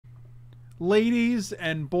Ladies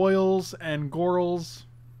and boils and gorls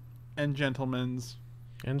and gentlemen's.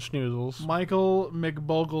 And schnoozles. Michael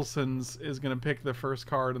McBogelsons is going to pick the first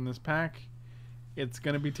card in this pack. It's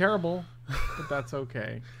going to be terrible, but that's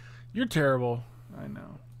okay. You're terrible. I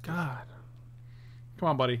know. God. Come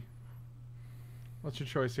on, buddy. What's your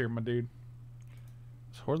choice here, my dude?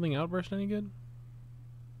 Is Hordling Outburst any good?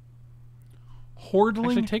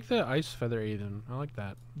 Hordling? Actually, take the Ice Feather Aiden. I like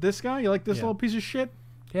that. This guy? You like this Yeah. little piece of shit?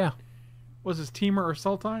 Yeah. Was this Teamer or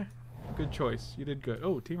Sultai? Good choice. You did good.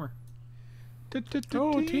 Oh, Teamer. Oh,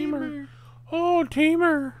 Teamer. Oh,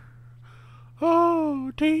 Teamer.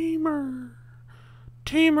 Oh, Teamer.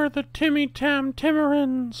 Teamer the Timmy Tam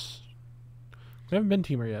Timmerins. We haven't been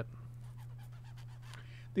Teamer yet.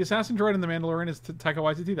 The Assassin Droid in The Mandalorian is Taika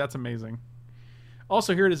Waititi. That's amazing.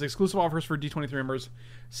 Also, here it is. Exclusive offers for D23 members.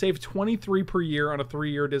 Save $23 per year on a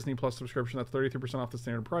 3-year Disney Plus subscription. That's 33% off the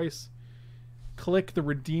standard price. Click the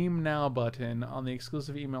Redeem Now button on the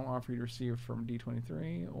exclusive email offer you received from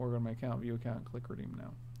D23, or go to my account, view account, and click Redeem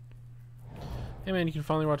Now. Hey, man, you can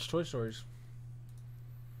finally watch Toy Stories.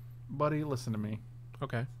 Buddy, listen to me.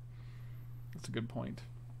 Okay. That's a good point.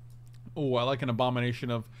 Oh, I like an abomination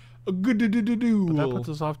of a good do. But that puts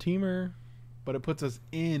us off Teamer. But it puts us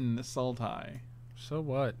in Sultai. So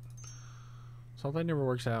what? Something never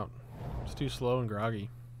works out. It's too slow and groggy.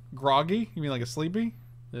 Groggy? You mean like a sleepy?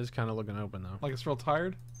 It is kind of looking open, though. Like it's real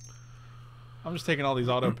tired? I'm just taking all these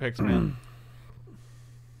auto picks, man.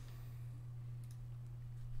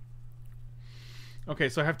 Okay,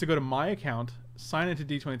 so I have to go to my account, sign into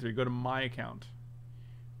D23, go to my account.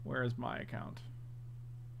 Where is my account?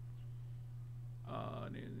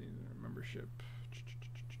 Membership.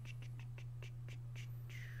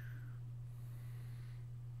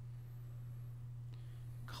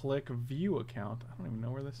 Click view account. I don't even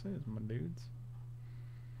know where this is, my dudes.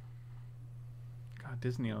 God,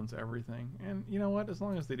 Disney owns everything. And you know what? As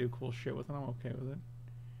long as they do cool shit with it, I'm okay with it.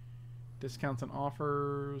 Discounts and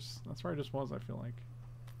offers. That's where I just was, I feel like.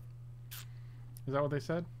 Is that what they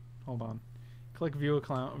said? Hold on. Click view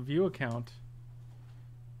account. View account.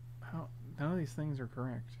 How? None of these things are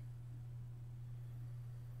correct.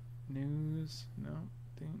 News. No.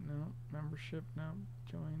 No. Membership. No.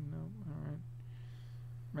 Join. No. All right.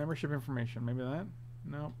 Membership information. Maybe that?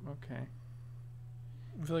 No. Okay.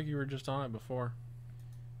 I feel like you were just on it before.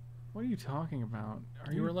 What are you talking about?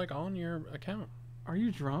 You were like on your account. Are you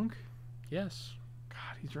drunk? Yes.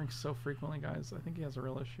 God, he drinks so frequently, guys. I think he has a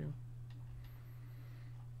real issue.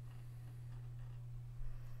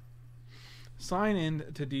 Sign in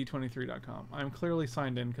to d23.com. I'm clearly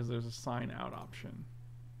signed in because there's a sign out option.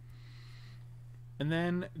 And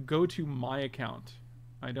then go to my account.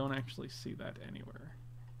 I don't actually see that anywhere.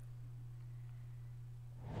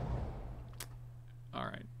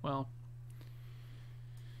 Alright, well.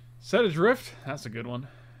 Set Adrift? That's a good one.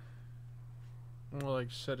 More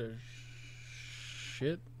like set of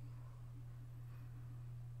shit.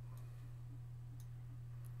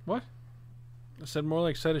 What? I said more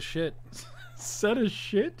like set of shit. Set of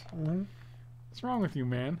shit? Mm-hmm. What's wrong with you,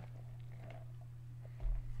 man?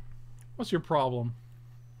 What's your problem?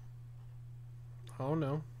 Oh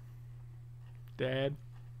no. Dad?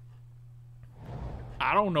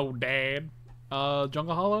 I don't know, Dad.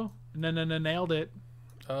 Jungle Hollow? No, nailed it.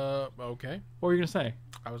 Okay. What were you gonna say?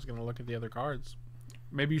 I was gonna look at the other cards.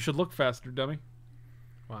 Maybe you should look faster, dummy.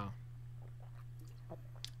 Wow.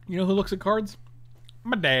 You know who looks at cards?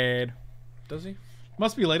 My dad. Does he?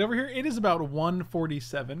 Must be late over here. It is about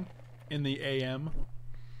 1:47 in the AM.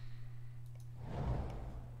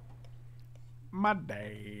 My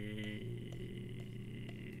day.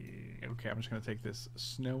 Okay, I'm just gonna take this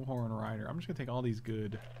Snowhorn Rider. I'm just gonna take all these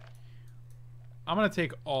good. I'm gonna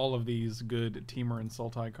take all of these good Teamer and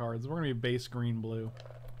Sultai cards. We're gonna be base green blue.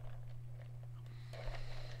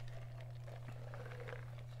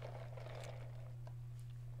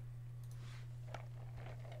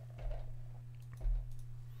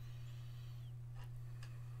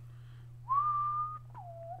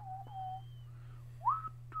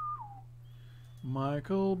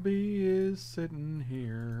 Michael B is sitting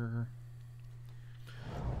here.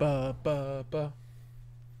 Ba ba ba.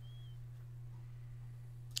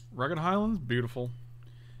 Rugged Highlands, beautiful.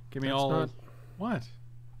 Give me That's all. not... What?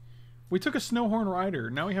 We took a Snowhorn Rider.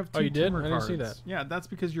 Now we have two. Oh, you did? Timber I didn't cards. see that. Yeah, that's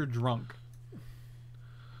because you're drunk.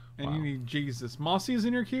 And Wow. you need Jesus. Mossy is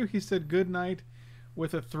in your queue. He said good night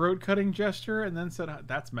with a throat cutting gesture and then said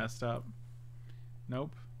that's messed up.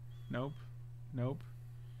 Nope. Nope. Nope.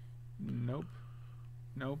 Nope.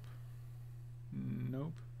 Nope.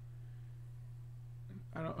 Nope.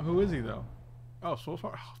 I don't. Who is he though? Oh, so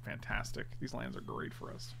far, oh, fantastic. These lands are great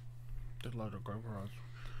for us. Did a lot of go for us.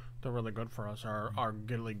 They're really good for us. Our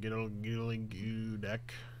giddly goo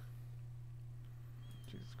deck.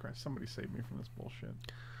 Jesus Christ! Somebody save me from this bullshit.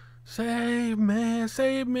 Save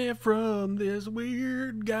me from this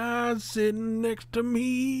weird guy sitting next to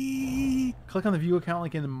me. Click on the view account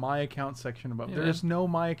link in the my account section above. Yeah. There is no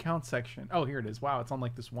my account section. Oh, here it is. Wow, it's on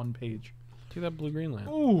like this one page. Take that blue-green land.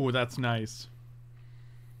 Ooh, that's nice.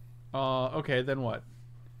 Okay, then what?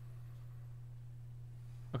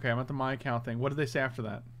 Okay, I'm at the my account thing. What did they say after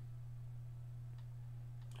that?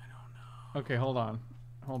 I don't know. Okay, hold on.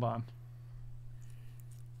 Hold on.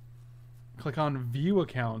 Click on view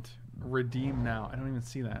account. Redeem now. I don't even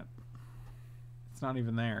see that. It's not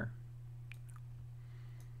even there.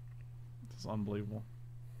 This is unbelievable.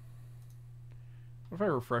 What if I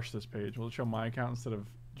refresh this page? Will it show my account instead of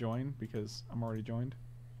join? Because I'm already joined.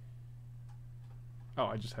 Oh,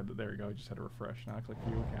 I just had to, there you go. I just had to refresh. Now I click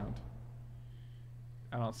view account.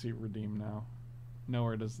 I don't see redeem now.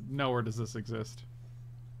 Nowhere does this exist.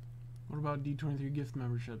 What about D23 gift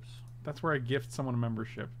memberships? That's where I gift someone a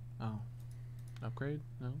membership. Oh. Upgrade?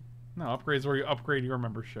 No? No, upgrades where you upgrade your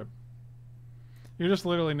membership. You're just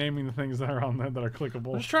literally naming the things that are on there that are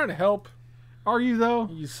clickable. I'm just trying to help. Are you though?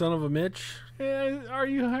 You son of a Mitch. Yeah, are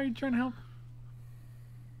you trying to help?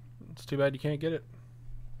 It's too bad you can't get it.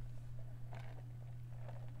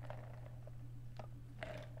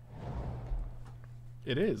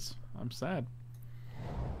 It is. I'm sad.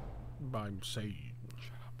 I'm saying.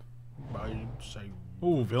 Shut up. I'm saying.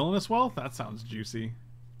 Ooh, villainous wealth? That sounds juicy.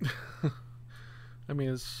 I mean,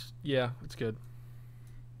 it's good.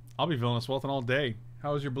 I'll be villainous wealth all day.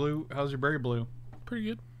 How's your blue? How's your berry blue? Pretty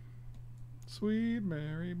good. Sweet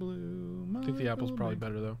Mary Blue. I think the apple's probably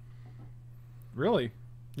better though. Really?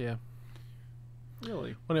 Yeah.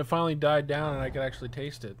 Really? When it finally died down and I could actually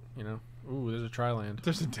taste it, you know. Ooh, there's a Tri-Land.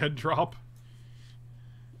 There's a dead drop.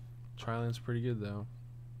 Tri-Land's pretty good though.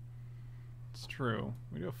 It's true.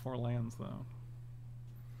 We do have 4 lands though.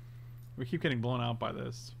 We keep getting blown out by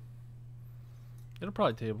this. It'll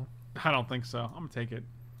probably table. I don't think so. I'm gonna take it.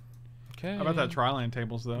 Okay. How about that Tri-Land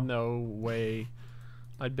tables though? No way.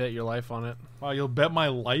 I'd bet your life on it. Wow, you'll bet my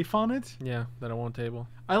life on it? Yeah, that it won't table.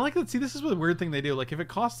 I like that. See, this is the weird thing they do. Like, if it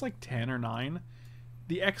costs like 10 or 9,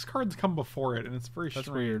 the X cards come before it, and it's very That's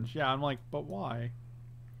strange. weird. Yeah, I'm like, but why?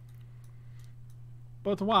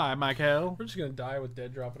 But why, Michael? We're just gonna die with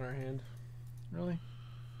dead drop in our hand. Really?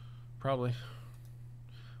 Probably.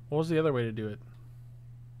 What was the other way to do it?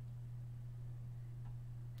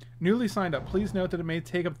 Newly signed up. Please note that it may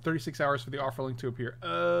take up 36 hours for the offer link to appear.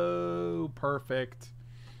 Oh, perfect.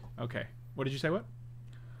 Okay. What did you say? What?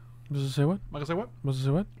 Does it say what? Michael say what? Does it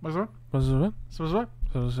say what? Michael say what? Does it say what? So what?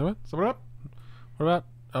 Does it say what? So what up? What about?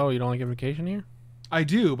 Oh, you don't like invocation here? I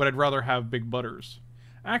do, but I'd rather have big butters.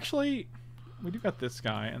 Actually, we do got this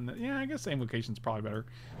guy, and yeah, I guess invocation's probably better.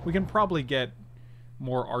 We can probably get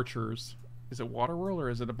more archers. Is it Waterworld or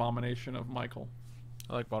is it Abomination of Michael?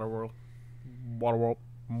 I like Waterworld. Waterworld.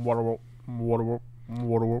 Waterworld. Waterworld.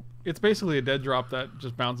 Waterworld. It's basically a dead drop that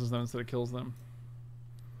just bounces them instead of kills them.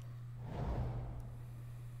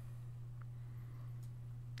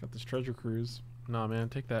 Got this treasure cruise. Nah, man,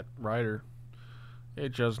 take that rider.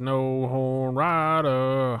 It's just no horn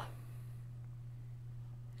rider.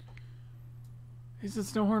 Is it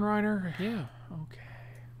Snowhorn Rider? Yeah. Okay.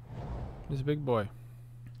 He's a big boy.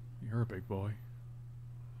 You're a big boy.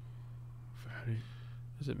 Fatty.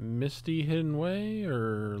 Is it Misty Hidden Way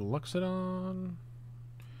or Luxodon?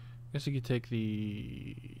 Guess you could take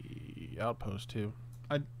the Outpost too.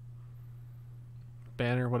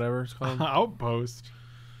 Banner, whatever it's called. Outpost.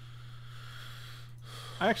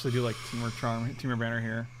 I actually do like Teamer Banner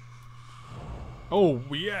here. Oh,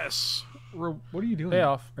 yes. What are you doing? Pay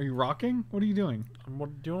off. Are you rocking? What are you doing? I'm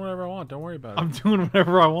doing whatever I want. Don't worry about it. I'm doing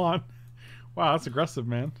whatever I want. Wow, that's aggressive,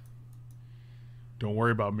 man. Don't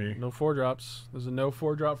worry about me. No 4-drops. There's a no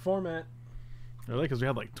 4-drop format. Really? Because we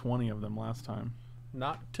had like 20 of them last time.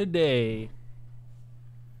 Not today.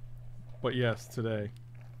 But yes, today.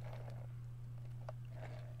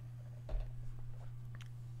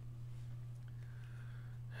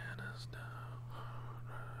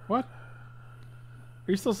 What?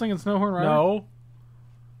 Are you still singing Snowhorn Rider? No.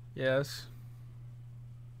 Yes.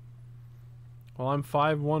 Well, I'm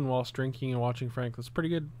 5'1" whilst drinking and watching Frank. That's pretty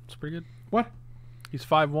good. That's pretty good. What? He's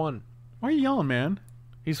 5'1". Why are you yelling, man?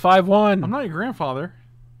 He's 5'1". I'm not your grandfather.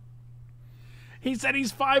 He said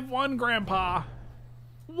he's 5'1", Grandpa.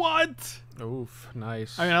 What? Oof,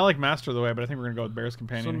 nice. I mean, I like Master of the Way, but I think we're going to go with Bear's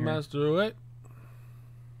Companion Some here. master of it.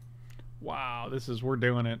 Wow, we're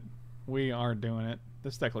doing it. We are doing it.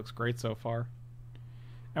 This deck looks great so far.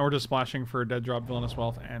 And we're just splashing for Dead Drop, Villainous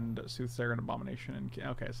Wealth, and Soothsayer and Abomination. And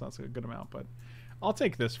okay, so that's a good amount. But I'll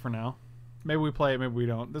take this for now. Maybe we play it, maybe we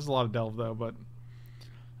don't. This is a lot of delve though, but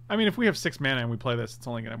I mean, if we have 6 mana and we play this, it's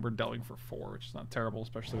only gonna we're delving for 4, which is not terrible,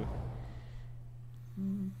 especially with.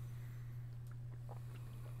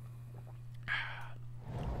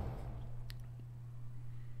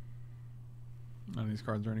 None of these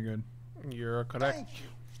cards are any good. You're correct.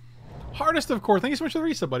 Hardest of course. Thank you so much for the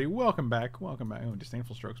reset, buddy. Welcome back. Welcome back. Oh,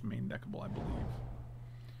 Disdainful Stroke's main deckable, I believe.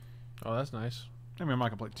 Oh, that's nice. I mean, I'm not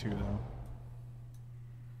gonna play 2 though.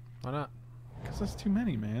 Why not? Because that's too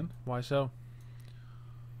many, man. Why so?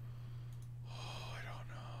 Oh, I don't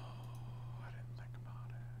know. I didn't think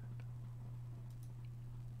about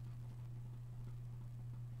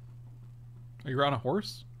it. Are you on a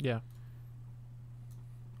horse? Yeah.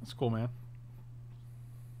 That's cool, man.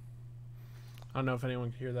 I don't know if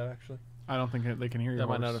anyone can hear that, actually. I don't think they can hear you. That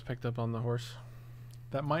might not have picked up on the horse.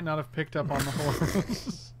 That might not have picked up on the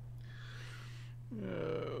horse.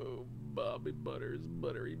 Oh, Bobby Butters,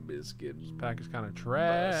 buttery biscuits. This pack is kind of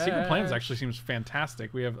trash. Secret Plans actually seems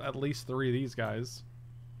fantastic. We have at least 3 of these guys.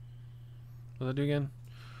 What did I do again?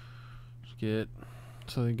 Just get...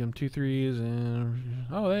 So they give them 2 3s and...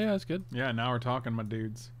 Oh, yeah, that's good. Yeah, now we're talking, my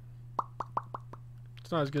dudes.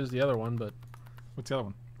 It's not as good as the other one, but... What's the other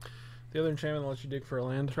one? The other enchantment lets you dig for a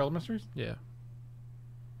land. Trail of Mysteries? Yeah.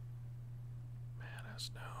 Mana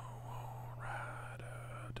Snow Rider.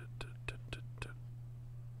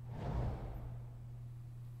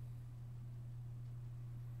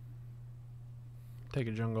 Take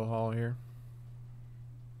a Jungle Hall here.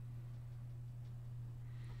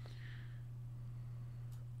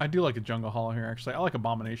 I do like a Jungle Hall here, actually. I like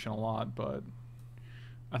Abomination a lot, but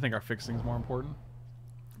I think our fixing's more important.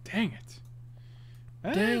 Dang it.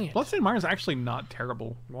 Dang it. Bloodstained Mire is actually not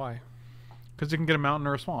terrible. Why? Because you can get a mountain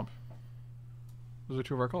or a swamp. Those are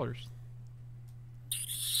 2 of our colors.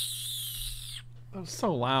 That was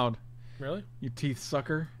so loud. Really? You teeth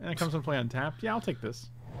sucker. And it comes into play untapped. Yeah, I'll take this.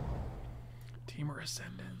 Teamer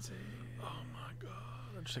Ascendancy. Oh my god.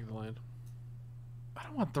 I'll just take the land. I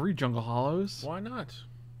don't want 3 Jungle Hollows. Why not?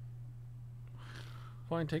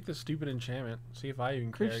 Fine, take the stupid enchantment. See if I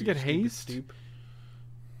even care. Creatures you get stupid haste. Stoop.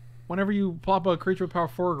 Whenever you plop a creature with power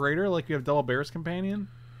 4 or greater, like you have double Bear's Companion,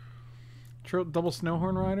 double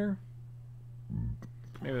Snowhorn Rider.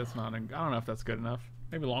 Maybe that's not. I don't know if that's good enough.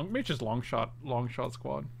 Maybe it's just long shot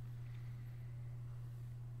squad.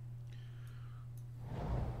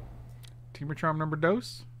 Teamer Charm number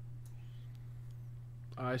dose.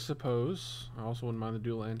 I suppose. I also wouldn't mind the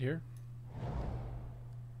dual land here.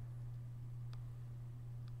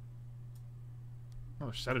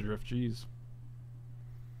 Oh, Set Adrift, jeez.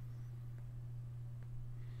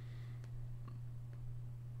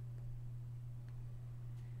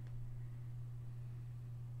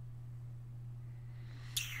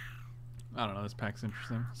 I don't know, this pack's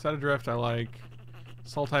interesting. Set Adrift I like.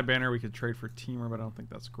 Sultai Banner we could trade for Teamer, but I don't think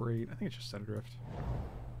that's great. I think it's just Set Adrift.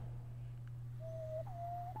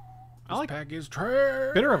 I like pack is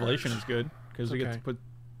trash. Bitter Revelation is good because we get okay. to put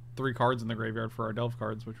 3 cards in the graveyard for our Delve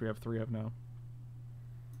cards, which we have 3 of now.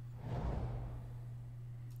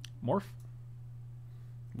 Morph?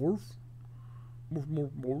 Morph.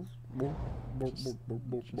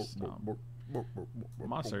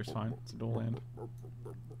 Mossai's fine. It's a dual land.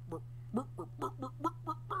 My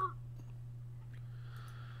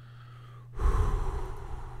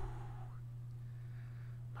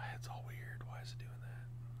head's all weird. Why is it doing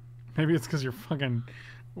that? Maybe it's because you're fucking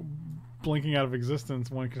blinking out of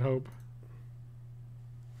existence, one could hope.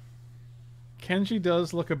 Kenji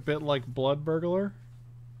does look a bit like Blood Burglar.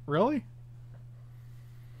 Really?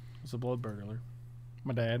 It's a blood burglar.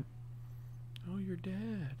 My dad. Oh, your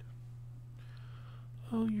dad.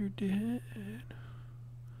 Oh, your dad.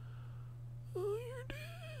 Oh, your dad.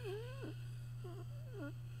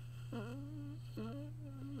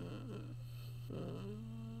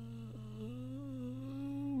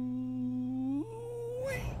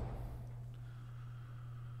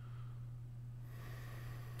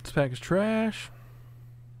 This pack is trash.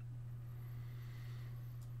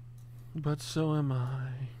 But so am I.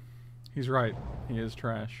 He's right. He is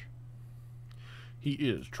trash. He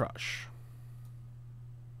is trash.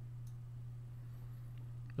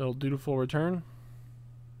 Little dutiful return.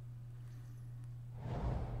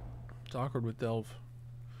 It's awkward with Delve.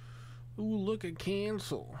 Ooh, look at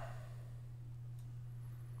cancel.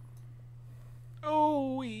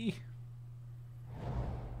 Oh, we.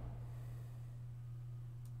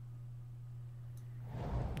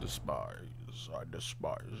 Despise. I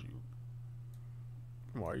despise you.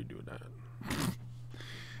 Why are you doing that?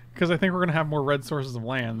 Because I think we're going to have more red sources of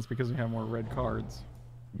lands because we have more red cards.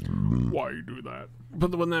 Why you do that?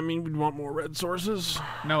 But wouldn't that mean we'd want more red sources?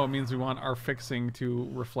 No, it means we want our fixing to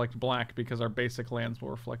reflect black because our basic lands will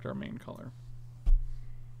reflect our main color.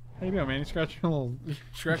 How you doing, man? You scratching a little...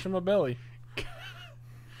 Scratching my belly.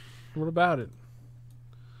 What about it?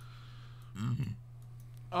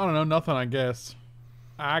 I don't know, nothing, I guess.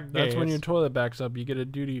 That's when your toilet backs up, you get a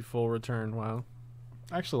dutiful return. Wow.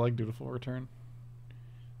 I actually like dutiful return.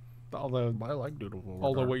 Although I like dutiful return.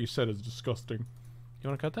 Although what you said is disgusting. You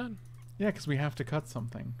want to cut that? Yeah, because we have to cut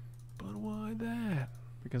something. But why that?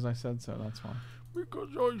 Because I said so, that's why. Because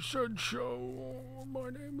I said so. My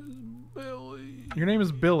name is Billy. Your name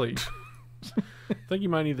is Billy. I think you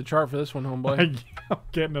might need the chart for this one, homeboy. I'm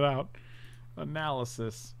getting it out.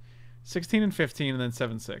 Analysis. 16 and 15 and then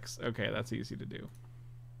 7-6. Okay, that's easy to do.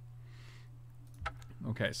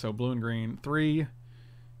 Okay, so blue and green. 3,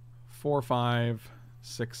 4, 5,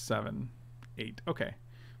 6, 7, 8. Okay.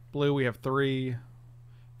 Blue, we have 3,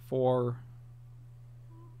 4.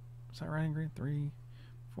 Is that right in green? 3,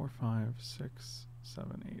 4, 5, 6,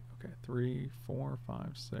 7, 8. Okay, 3, 4,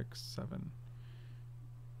 5, 6, 7,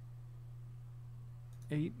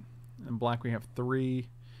 8. And black, we have 3,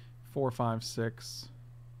 4, 5, 6,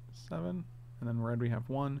 7. And then red, we have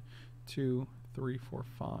 1, 2, 3, 4,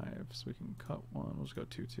 5. So we can cut one. We'll just go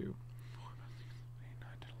 2, 2. 8, 9, 10, 11,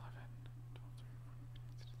 12, 13, 14,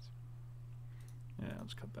 15, 16. Yeah, I'll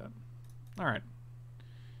just cut that. All right.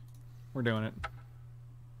 We're doing it.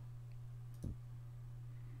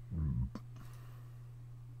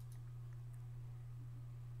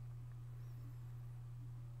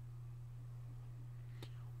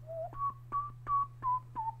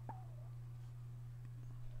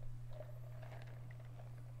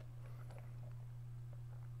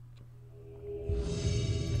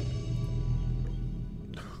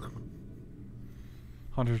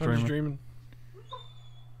 Hunter's dreaming.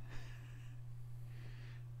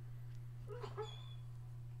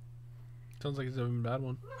 Sounds like it's a bad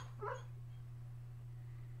one.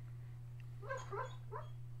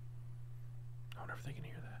 I wonder if they can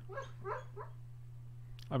hear that.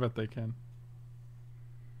 I bet they can.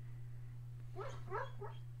 I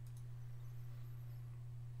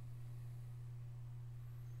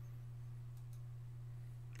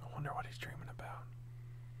wonder what he's dreaming about.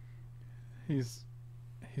 He's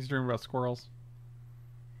dreaming about squirrels.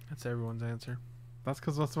 That's everyone's answer. That's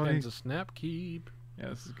because that's what It's a snap keep. Yeah,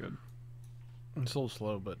 this is good. It's a little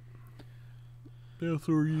slow, but Death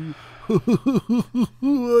are you?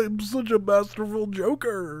 I'm such a masterful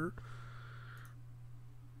joker.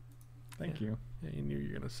 Thank you. yeah, you knew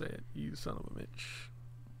you were gonna say it. You son of a bitch.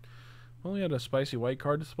 Only had a spicy white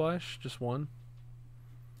card to splash, just one.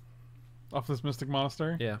 Off this Mystic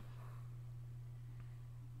Monastery? Yeah.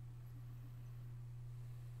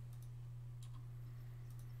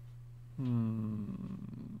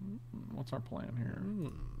 What's our plan here?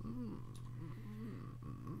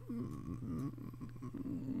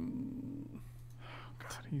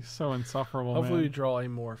 God, he's so insufferable, Hopefully we man. draw a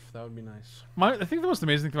morph. That would be nice. I think the most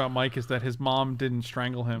amazing thing about Mike is that his mom didn't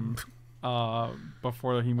strangle him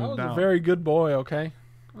before he I moved was out. a very good boy, okay?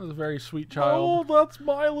 I was a very sweet Oh, child. that's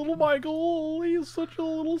my little Michael. He's such a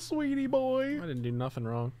little sweetie boy. I didn't do nothing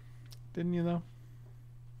wrong. Didn't you, though?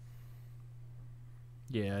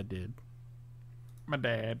 Yeah, I did. My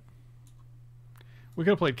dad. We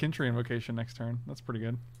could have played Kintry Invocation next turn. That's pretty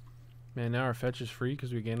good. Man, now our fetch is free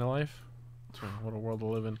because we gain a life. So, what a world to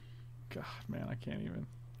live in. God, man, I can't even.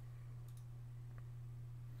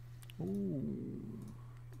 Ooh.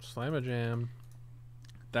 Slam a jam.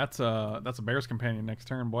 That's a Bear's Companion next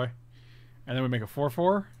turn, boy. And then we make a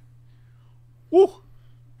 4/4. Woo!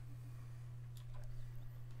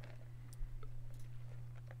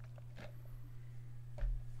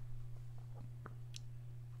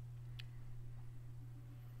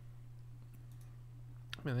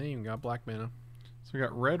 Man, they even got black mana. So we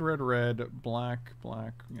got red, red, red, black,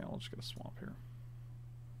 black. Yeah, we'll just get a swamp here.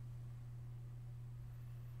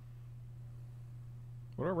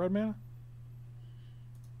 What are red mana?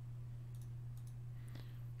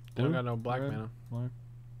 They don't Blue, got no black red, mana. Black,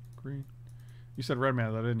 green. You said red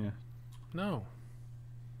mana, though, didn't you? No.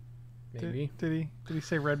 Maybe. Did he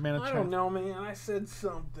say red mana? I chat? don't know, man. I said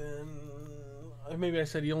something. Maybe I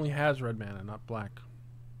said he only has red mana, not black.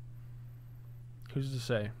 Who's to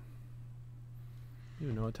say? You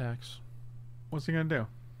have no attacks. What's he gonna do?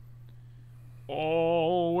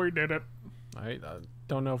 Oh, we did it. I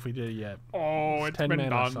don't know if we did it yet. Oh, it's 10 been mana,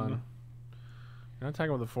 done. son. You're not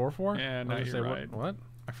talking about the 4/4? Yeah, no, I was you're gonna right. What?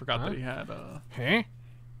 I forgot Huh? that he had Huh?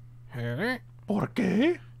 Huh? ¿Por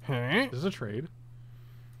qué? Huh? This is a trade.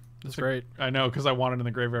 That's great. I know, because I wanted it in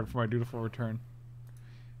the graveyard for my dutiful return.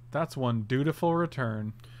 That's one dutiful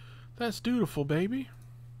return. That's dutiful, baby.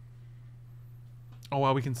 Oh,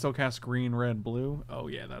 wow, we can still cast green, red, blue. Oh,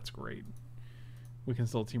 yeah, that's great. We can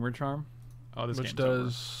still Teamer Charm. Oh, this Which game's over.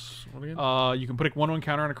 does what again? You can put a 1/1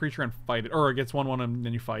 counter on a creature and fight it. Or it gets 1/1 and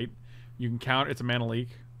then you fight. You can count, it's a mana leak.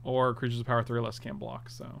 Or creatures with power 3 or less can't block,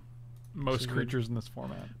 so... Most So creatures in this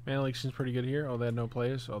format. Mana Leak seems pretty good here. Oh, they had no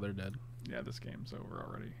plays. Oh, they're dead. Yeah, this game's over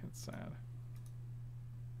already. It's sad.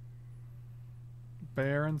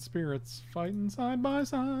 Bear and spirits fighting side by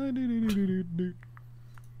side. Do-do-do-do-do-do.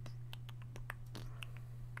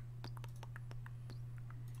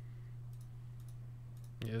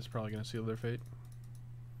 Yeah, it's probably gonna seal their fate.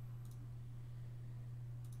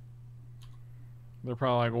 They're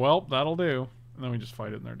probably like, well, that'll do. And then we just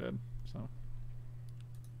fight it and they're dead. So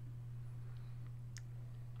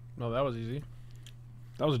No, that was easy.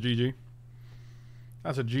 that was a GG.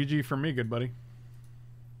 That's a GG for me, good buddy.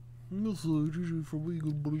 That's usually for me.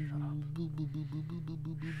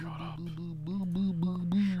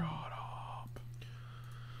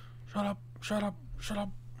 Shut up! Shut up! Shut up!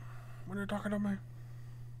 When you're talking to me.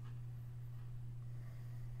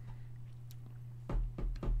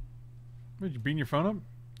 Did you beating your phone up?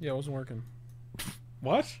 Yeah, it wasn't working.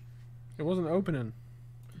 What? It wasn't opening.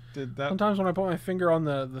 Did that Sometimes when I put my finger on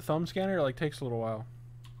the thumb scanner, it like takes a little while.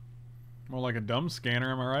 more like a dumb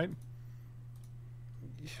scanner, am I right?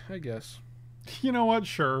 I guess. You know what?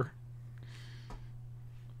 Sure.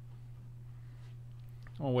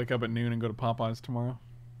 I'll wake up at noon and go to Popeyes tomorrow.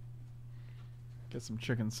 Get some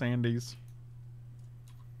chicken sandies.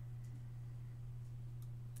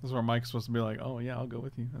 This is where Mike's supposed to be like, oh yeah, I'll go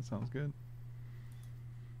with you. That sounds good.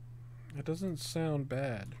 It doesn't sound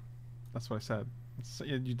bad. That's what I said.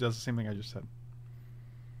 It does the same thing I just said.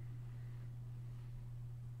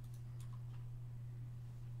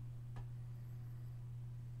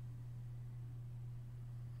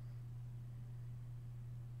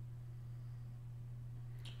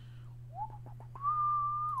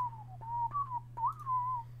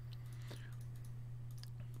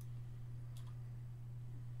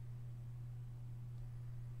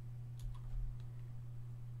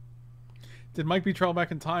 Did Mike be traveled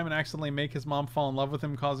back in time and accidentally make his mom fall in love with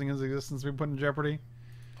him, causing his existence to be put in jeopardy?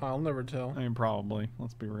 I'll never tell. I mean, probably.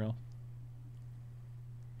 Let's be real.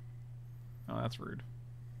 Oh, that's rude.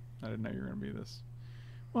 I didn't know you were going to be this.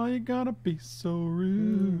 Why you gotta be so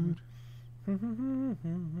rude?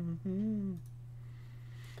 I'm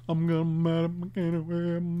gonna mad at Mike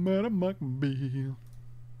anywhere, mad at Mike B.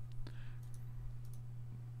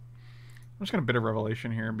 I'm just going to bid a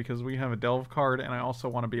revelation here because we have a delve card and I also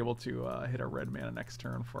want to be able to hit a red mana next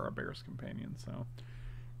turn for our Bear's Companion. So,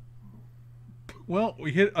 well,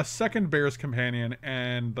 we hit a second Bear's Companion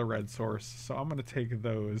and the red source, so I'm going to take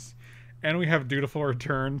those. And we have Dutiful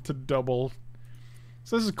Return to double.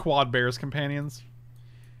 So this is quad Bear's Companions.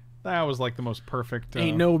 That was like the most perfect.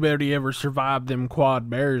 Ain't nobody ever survived them quad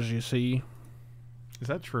bears, you see. Is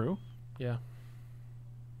that true? Yeah.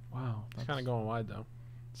 Wow. It's kind of going wide, though.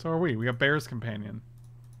 So are we. We got Bear's Companion.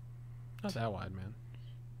 Not that wide, man.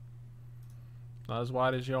 Not as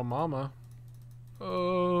wide as your mama.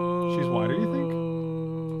 Oh. She's wider, you think?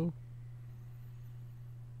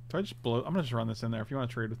 Do I just blow? I'm gonna just run this in there. If you want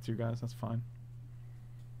to trade with two guys, that's fine.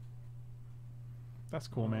 That's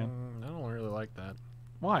cool, man. I don't really like that.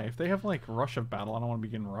 Why? If they have like Rush of Battle, I don't want to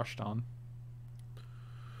be getting rushed on.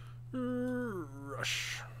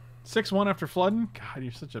 Rush. 6-1 after flooding. God,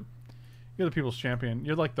 you're the people's champion.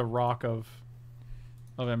 You're like the Rock of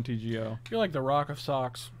MTGO. You're like the Rock of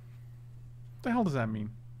Socks. What the hell does that mean?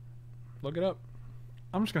 Look it up.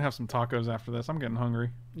 I'm just gonna have some tacos after this. I'm getting hungry.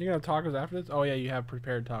 You gonna have tacos after this? Oh yeah, you have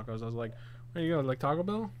prepared tacos. I was like, where you go? Like Taco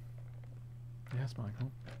Bell? Yes,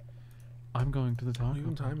 Michael. I'm going to the taco.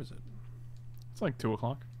 What time is it? It's like 2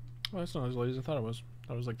 o'clock. Oh, that's not as late as I thought it was. I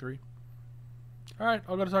thought it was like 3. All right,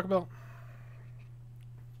 I'll go to Taco Bell.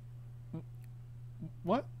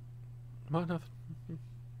 What? Not nothing.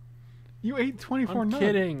 You ate 24 I'm nuts.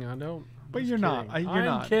 kidding. I don't. But you're not. You're I'm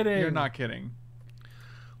not. kidding. You're not kidding.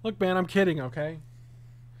 Look, man, I'm kidding. Okay.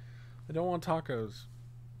 I don't want tacos.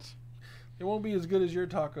 They won't be as good as your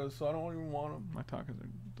tacos, so I don't even want them. My tacos are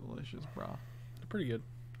delicious, bro. They're pretty good.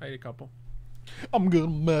 I ate a couple. I'm gonna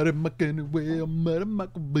mad at Mike anyway. I'm mad at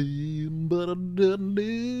Michael B. But I didn't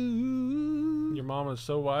do. Your mom is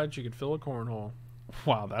so wide she could fill a cornhole.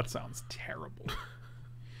 Wow, that sounds terrible.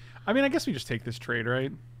 I mean, I guess we just take this trade,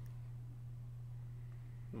 right?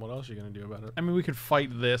 What else are you gonna do about it? I mean, we could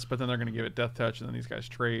fight this, but then they're going to give it Death Touch, and then these guys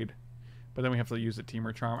trade. But then we have to use a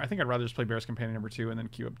Teamer Charm. I think I'd rather just play Bear's Companion number 2 and then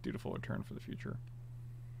queue up Dutiful Return for the future.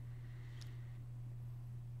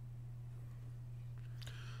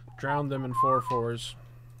 Drown them in 4/4s.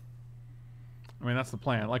 I mean, that's the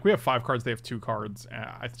plan. Like, we have 5 cards, they have 2 cards.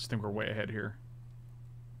 I just think we're way ahead here.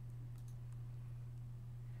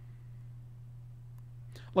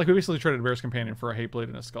 Like, we basically traded a Bear's Companion for a Hate Blade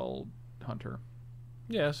and a Skull Hunter.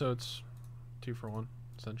 Yeah, so it's 2 for 1,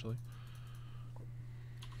 essentially.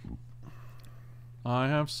 I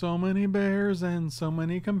have so many bears and so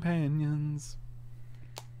many companions.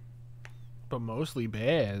 But mostly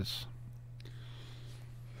bears.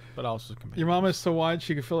 But also companions. Your mom is so wide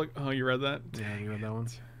she could feel like... Oh, you read that? Yeah, you read that one?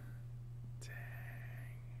 Dang.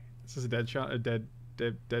 Is this a dead shot? A dead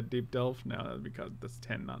deep delve? No, that'd be because that's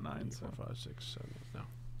 10, not 9. 3, 4, 5, 6, 7, no.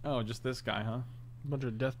 Oh, just this guy, huh? Bunch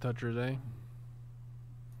of death touchers, eh?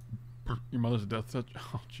 Your mother's a death touch?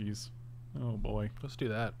 Oh, jeez. Oh, boy. Let's do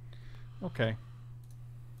that. Okay.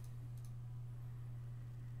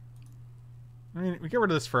 I mean, we get rid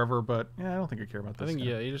of this forever, but yeah, I don't think I care about this. I think, guy.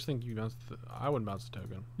 yeah, you just think you bounce I wouldn't bounce the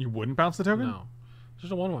token. You wouldn't bounce the token? No.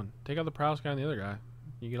 Just a 1/1. Take out the prowess guy and the other guy.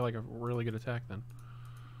 You get like a really good attack then.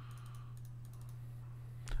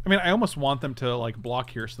 I mean, I almost want them to like block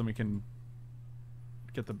here so then we can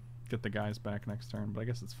get the guys back next turn, but I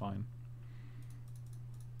guess it's fine.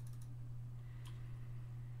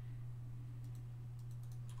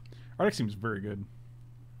 Our deck seems very good.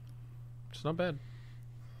 It's not bad.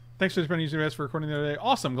 Thanks for spending using OBS for recording the other day.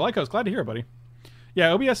 Awesome, Glycos. Glad to hear it, buddy.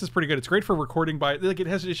 Yeah, OBS is pretty good. It's great for recording by like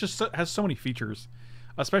it's just has so many features,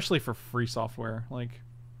 especially for free software. Like,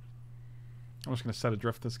 I'm just gonna set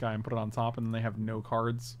adrift this guy and put it on top, and then they have no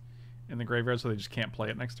cards in the graveyard, so they just can't play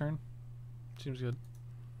it next turn. Seems good.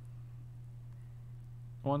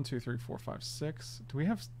 1, 2, 3, 4, 5, 6. Do we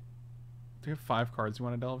have 5 cards you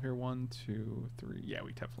want to delve here? 1, 2, 3. Yeah,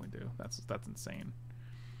 we definitely do. That's insane.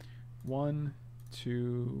 1,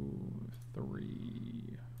 2,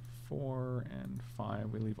 3, 4, and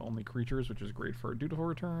 5. We leave only creatures, which is great for a dutiful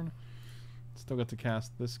return. Still got to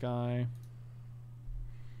cast this guy.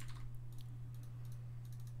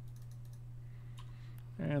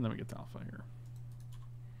 And then we get to alpha here.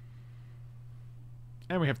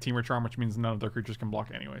 And we have Teamer Charm, which means none of their creatures can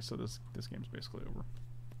block anyway, so this game's basically over.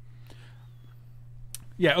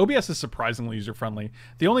 Yeah, OBS is surprisingly user-friendly.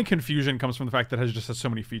 The only confusion comes from the fact that it just has so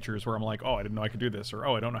many features where I'm like, oh, I didn't know I could do this, or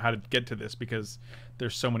oh, I don't know how to get to this because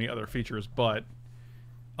there's so many other features, but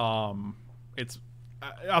it's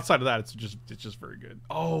outside of that, it's just very good.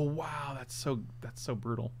 Oh, wow, that's so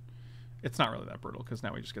brutal. It's not really that brutal because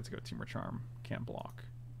now we just get to go Teamer Charm, can't block.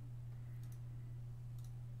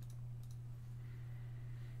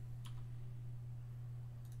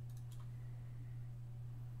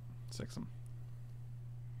 Six them.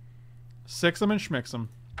 Six them and schmix them.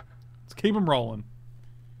 Let's keep them rolling.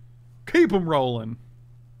 Keep them rolling.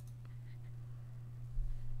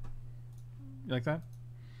 You like that?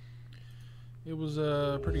 It was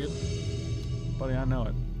pretty good. Buddy, I know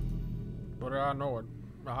it. But I know it.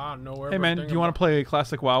 I know everything. Hey man, do you want to play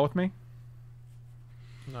classic WoW with me?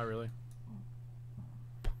 Not really.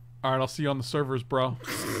 Alright, I'll see you on the servers, bro.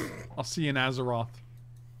 I'll see you in Azeroth.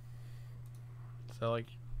 Is that like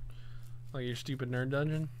your stupid nerd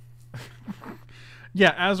dungeon?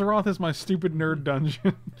 Yeah, Azeroth is my stupid nerd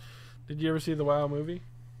dungeon. Did you ever see the WoW movie?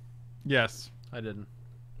 Yes. I didn't.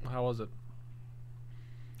 How was it?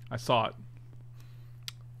 I saw it.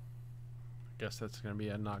 Guess that's gonna be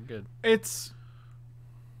a not good. It's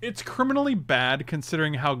criminally bad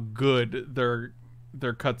considering how good their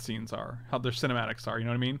cutscenes are, how their cinematics are, you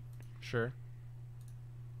know what I mean? Sure.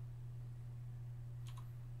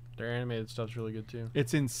 Their animated stuff's really good too.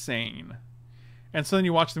 It's insane. And so then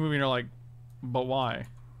you watch the movie and you're like, but why?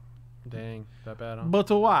 Dang, that bad, huh? But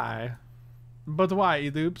why? But why,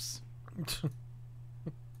 you dupes?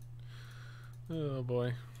 Oh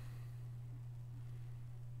boy.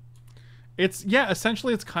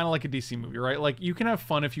 Essentially it's kind of like a DC movie, right? Like you can have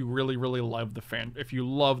fun if you really, really love the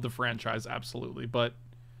franchise, absolutely. But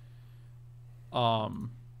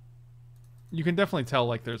you can definitely tell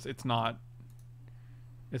like it's not.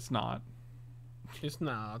 It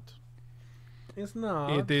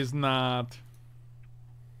is not.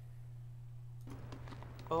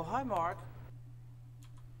 Oh, hi, Mark.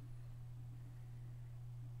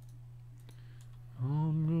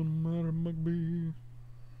 I'm gonna marry McBee.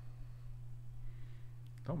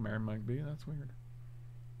 Don't marry McBee, that's weird.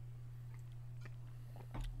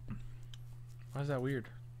 Why is that weird?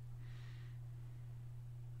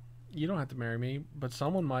 You don't have to marry me, but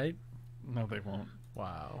someone might. No, they won't.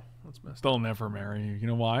 Wow, that's messed up. They'll never marry you. You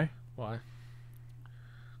know why? Why? Is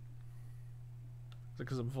it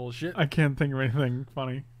because I'm full of shit? I can't think of anything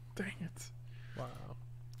funny. Dang it. Wow.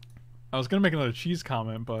 I was gonna make another cheese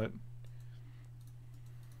comment, but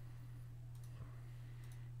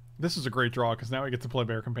This is a great draw because now we get to play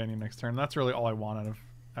Bear Companion next turn. That's really all I want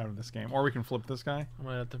out of this game. Or we can flip this guy. I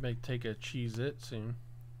might have to take a Cheez-It soon.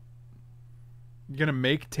 You're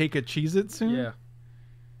gonna take a Cheez-It soon? Yeah.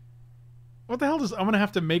 What the hell does I'm gonna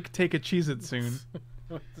have to take a Cheez-It soon?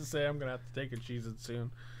 What to say? I'm gonna have to take a Cheez-It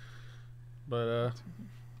soon. But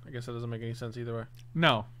I guess that doesn't make any sense either way.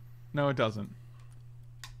 No, it doesn't.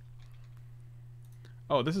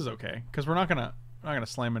 Oh, this is okay because we're not gonna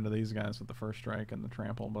slam into these guys with the first strike and the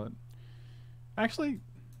trample, but actually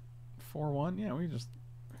 4-1. Yeah,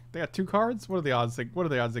 they got 2 cards. What are the odds? What are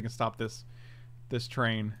the odds they can stop this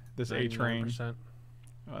train, this A train? 99%.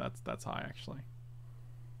 Oh, that's high actually.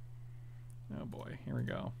 Oh boy, here we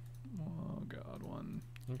go. Oh god, 1,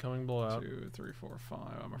 Incoming blowout. 2, 3, 4, 5.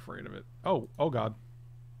 I'm afraid of it. Oh god.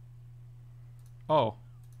 Oh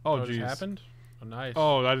it geez. just happened? Oh, nice.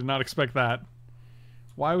 Oh, I did not expect that.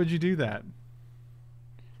 Why would you do that?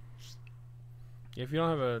 If you don't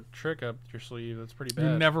have a trick up your sleeve, that's pretty bad.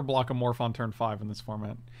 You never block a morph on turn 5 in this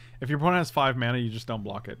format. If your opponent has 5 mana, you just don't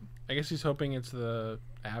block it. I guess he's hoping it's the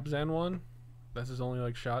Abzan one. That's his only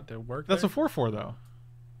like shot to work. That's there? a 4/4 though,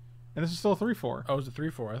 and this is still a 3/4. Oh, it was a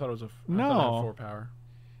 3/4. I thought it was a. No. I thought it had 4 power.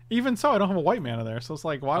 Even so, I don't have a white mana there, so it's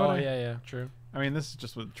like, why would Oh I? yeah, true. I mean, this is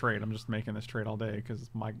just with trade. I'm just making this trade all day because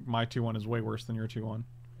my 2/1 is way worse than your 2/1.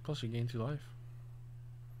 Plus you gain 2 life.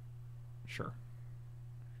 Sure.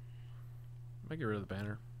 Might get rid of the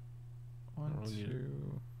banner. 1, don't need it.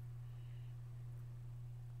 2.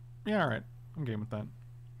 Yeah, all right. I'm game with that.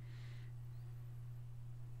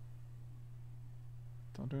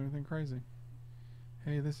 Don't do anything crazy.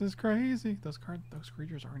 Hey, this is crazy. Those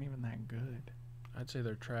creatures aren't even that good. I'd say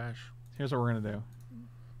they're trash. Here's what we're gonna do.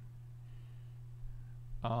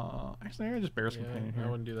 Actually, I just Bear's Companion I here.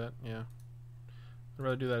 wouldn't do that. Yeah. I'd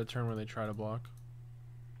rather do that a turn where they try to block.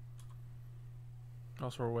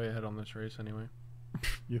 Also, we're way ahead on this race anyway.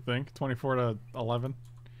 You think 24-11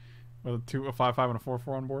 with a 5/5 and a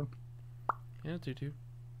 4/4 on board? Yeah, 2/2.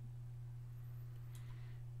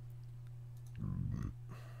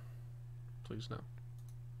 Please no.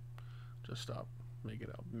 Just stop. Make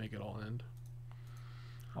it all end.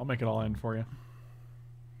 I'll make it all end for you.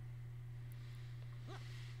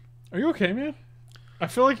 Are you okay, man? I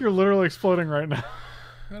feel like you're literally exploding right now.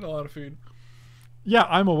 I had a lot of food. Yeah,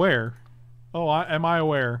 I'm aware. Oh, am I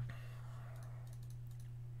aware?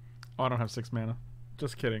 Oh, I don't have 6 mana.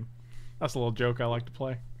 Just kidding. That's a little joke I like to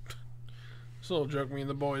play. It's a little joke me and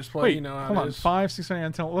the boys play. Wait, You know how hold it on. is. 5, 6,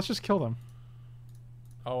 9, 10. Let's just kill them.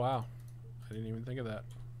 Oh wow, I didn't even think of that.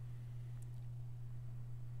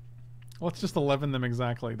 Let's just 11 them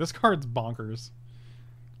exactly. This card's bonkers.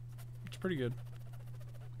 It's pretty good.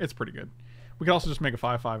 It's pretty good. We could also just make a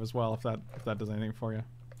 5/5 as well if that does anything for you.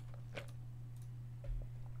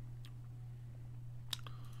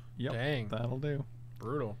 Yep, Dang. that'll do.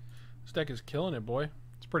 Brutal. This deck is killing it, boy.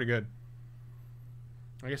 It's pretty good.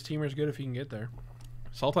 I guess Teamer's good if he can get there.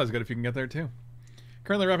 Sultai's good if you can get there too.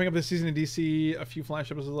 Currently wrapping up this season in DC. A few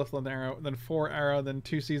Flash episodes left on Arrow, then 4 Arrow, then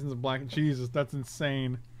 2 seasons of Black. Jesus, that's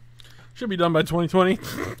insane. Should be done by 2020.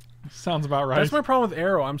 Sounds about right. That's my problem with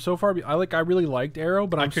Arrow. I'm so far. I really liked Arrow,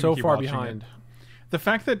 but I'm couldn't so keep far watching behind. it. The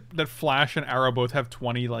fact that Flash and Arrow both have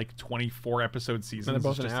 24 episode seasons, And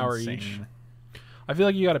they're both is an just hour insane. each. I feel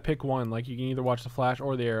like you got to pick one. Like you can either watch the Flash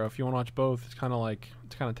or the Arrow. If you want to watch both, it's kind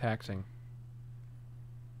of taxing.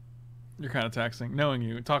 You're kind of taxing. Knowing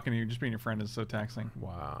you, talking to you, just being your friend is so taxing.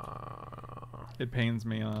 Wow. It pains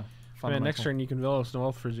me. Man, next turn you can Velos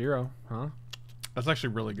Wealth for 0, huh? That's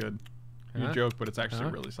actually really good. You Huh? joke, but it's actually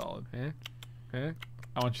Huh? really solid. Eh?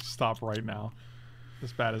 I want you to stop right now.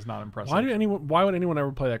 This bat is not impressive. Why would anyone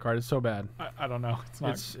ever play that card? It's so bad. I don't know. It's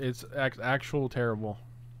not. It's actual terrible.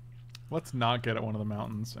 Let's not get at one of the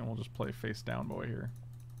mountains, and we'll just play face down boy here.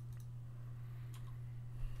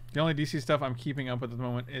 The only DC stuff I'm keeping up with at the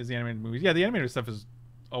moment is the animated movies. Yeah, the animated stuff is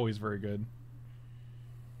always very good.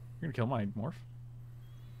 You're gonna kill my morph?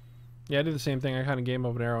 Yeah, I did the same thing. I kind of gave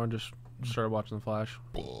up an Arrow and just started watching the Flash.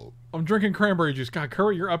 I'm drinking cranberry juice. God,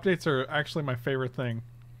 Curry, your updates are actually my favorite thing.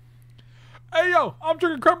 Hey yo, I'm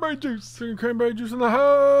drinking cranberry juice. Drinking cranberry juice in the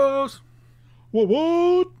house.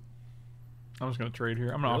 What? I'm just gonna trade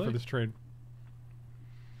here. I'm gonna Really? offer this trade.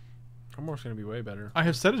 Armor's gonna be way better. I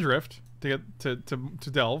have Set Adrift to get to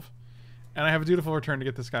delve, and I have a dutiful return to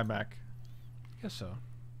get this guy back. I guess so.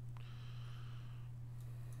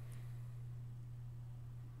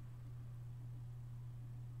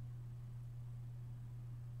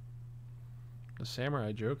 The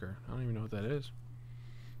Samurai Joker. I don't even know what that is.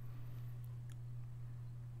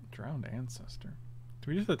 Drowned Ancestor.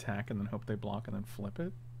 Do we just attack and then hope they block and then flip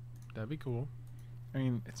it? That'd be cool. I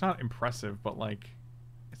mean, it's not impressive, but like,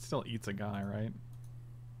 it still eats a guy, right?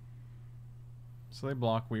 So they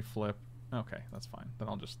block, we flip. Okay, that's fine. Then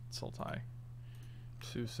I'll just Sultai.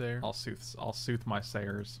 Soothsayer. I'll soothe my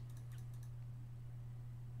sayers.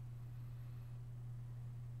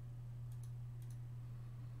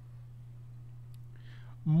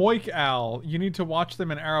 Moik Al, you need to watch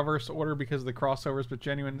them in Arrowverse order because of the crossovers, but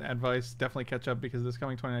genuine advice, definitely catch up because this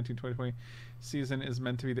coming 2019-2020 season is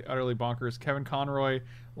meant to be the utterly bonkers. Kevin Conroy,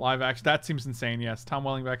 live action. That seems insane, yes. Tom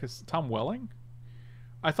Welling back as... Tom Welling?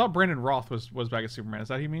 I thought Brandon Roth was back as Superman. Is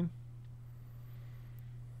that who you mean?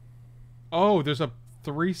 Oh, there's a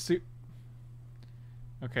 3 suit...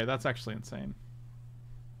 Okay, that's actually insane.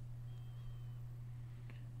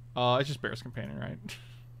 It's just Bear's Companion, right?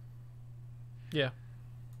 Yeah.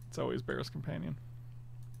 It's always Bear's Companion.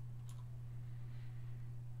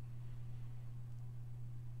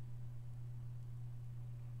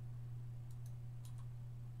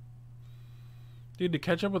 Dude, to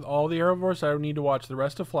catch up with all the Arrowverse, I would need to watch the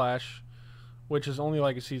rest of Flash, which is only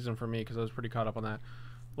like a season for me because I was pretty caught up on that.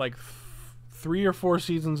 Like 3 or 4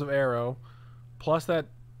 seasons of Arrow, plus the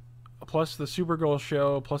Supergirl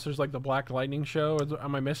show, plus there's like the Black Lightning show.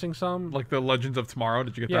 Am I missing some? Like the Legends of Tomorrow.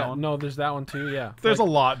 Did you get that one? No, there's that one too. Yeah, There's like,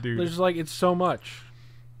 a lot, dude. There's like it's so much.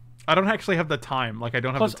 I don't actually have the time. Like I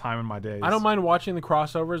don't have Plus, the time in my days. I don't mind watching the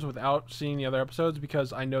crossovers without seeing the other episodes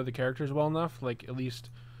because I know the characters well enough, like at least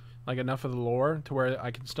like enough of the lore to where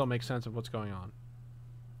I can still make sense of what's going on.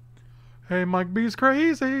 Hey, Mike B's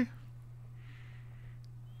crazy.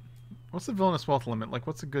 What's the villainous wealth limit? Like,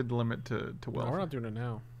 what's a good limit to wealth? No, we're not doing it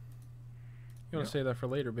now. You want to save that for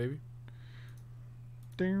later, baby?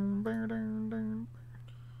 Ding, ding, ding, ding.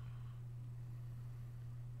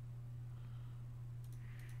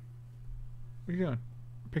 What are you doing?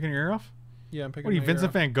 Picking your ear off? Yeah, I'm picking. What are you, my ear Vincent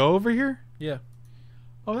off. Van Gogh over here? Yeah.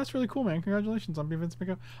 Oh, that's really cool, man. Congratulations on being Vincent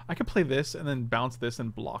Van Gogh. I could play this and then bounce this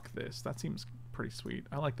and block this. That seems pretty sweet.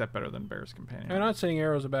 I like that better than Bear's Companion. I'm not saying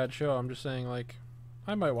Arrow's a bad show. I'm just saying like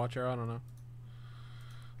I might watch Arrow. I don't know.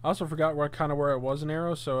 I also forgot where it was in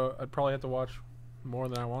Arrow, so I'd probably have to watch more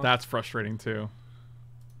than I want. That's frustrating too.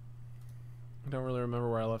 I don't really remember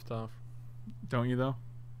where I left off. Don't you though?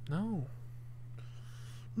 No.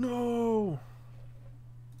 No.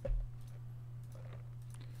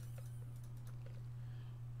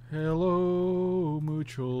 Hello,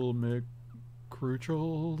 Mutual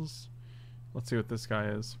McCruchels. Let's see what this guy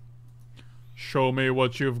is. Show me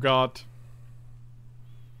what you've got.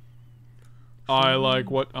 I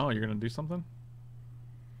like what... Oh, you're going to do something?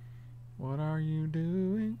 What are you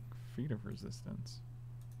doing? Feet of resistance.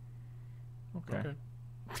 Okay.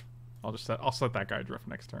 I'll set that guy drift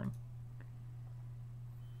next turn.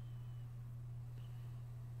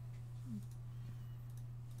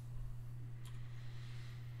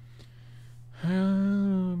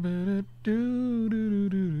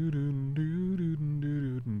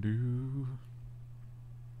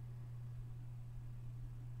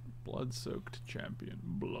 Blood-soaked champion.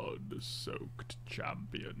 Blood-soaked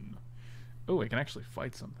champion. Oh, I can actually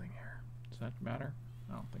fight something here. Does that matter?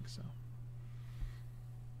 I don't think so.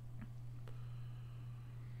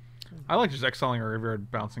 I like just exiling a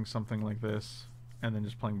graveyard, bouncing something like this, and then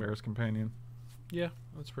just playing Bear's Companion. Yeah,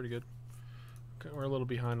 that's pretty good. Okay, we're a little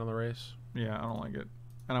behind on the race. Yeah, I don't like it.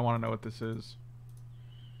 And I want to know what this is.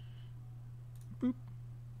 Boop.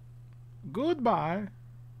 Goodbye.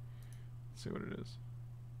 Let's see what it is.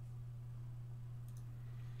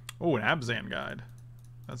 Oh, an Abzan guide.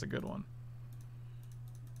 That's a good one.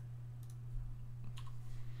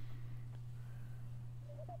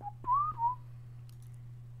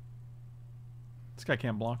 This guy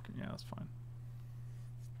can't block? Yeah, that's fine.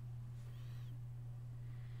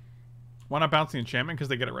 Why not bounce the enchantment? Because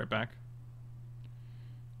they get it right back.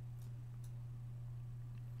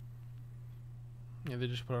 Yeah, they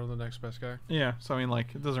just put it on the next best guy. Yeah, so I mean,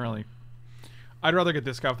 like, it doesn't really... I'd rather get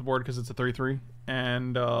this guy off the board because it's a 3-3,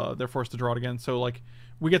 and they're forced to draw it again. So, like,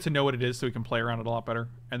 we get to know what it is so we can play around it a lot better.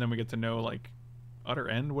 And then we get to know, like, Utter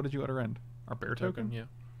End? What did you Utter End? Our bear token? Yeah.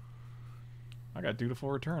 I got Dutiful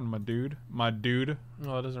Return, my dude. My dude.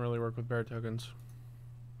 Well, it doesn't really work with bear tokens.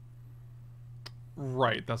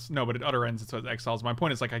 Right, that's... No, but it Utter Ends, so it exiles. My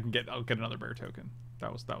point is, like, I'll get another bear token.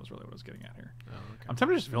 That was really what I was getting at here. Oh, okay. I'm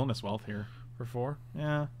tempted to just Villainous Wealth here. For 4?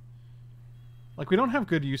 Yeah. Like, we don't have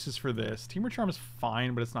good uses for this. Teamer Charm is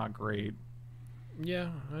fine, but it's not great. Yeah,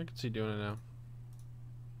 I could see doing it now.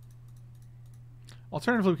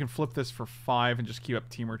 Alternatively, we can flip this for 5 and just keep up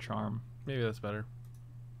Teamer Charm. Maybe that's better.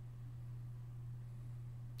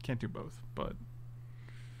 Can't do both, but...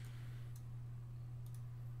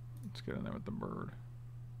 Let's get in there with the bird.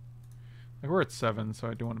 Like, we're at 7, so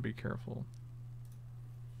I do want to be careful.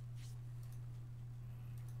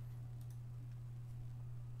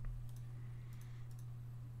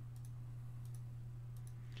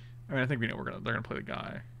 I mean, I think we know they're gonna play the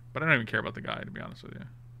guy, but I don't even care about the guy, to be honest with you.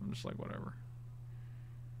 I'm just like, whatever.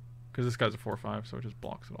 Because this guy's a 4/5, so it just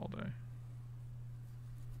blocks it all day.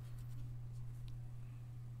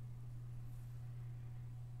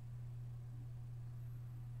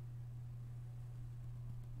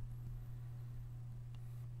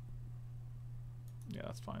 Yeah,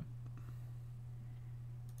 that's fine.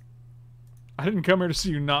 I didn't come here to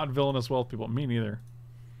see you not villainous wealth people. Me neither.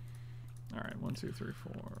 Alright, 1, 2, 3,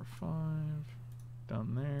 4, 5.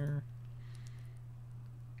 Down there.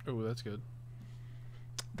 Oh, that's good.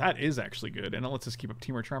 That is actually good, and it lets us keep up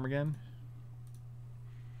Teamwork Charm again.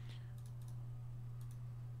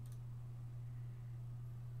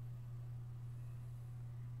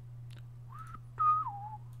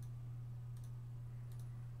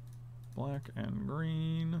 Black and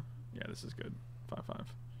green. Yeah, this is good. 5/5.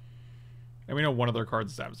 And we know one of their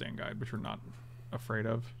cards is Abzan Guide, which we're not afraid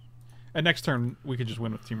of. And next turn, we could just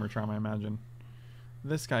win with Teamwork Charm, I imagine.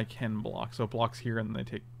 This guy can block, so it blocks here, and they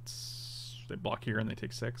take... They block here, and they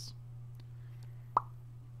take 6.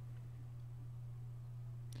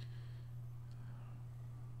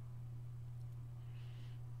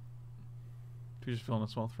 Do you just fill in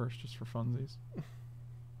this wealth first, just for funsies? I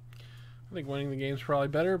think winning the game's probably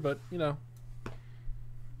better, but, you know,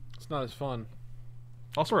 it's not as fun.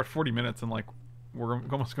 Also, we're at 40 minutes, and, like, we're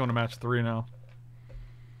almost going to match 3 now.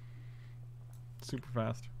 Super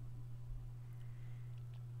fast.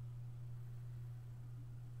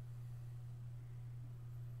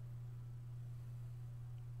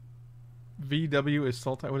 VW is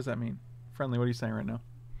Sultai. What does that mean? Friendly, what are you saying right now?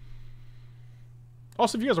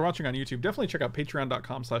 Also, if you guys are watching on YouTube, definitely check out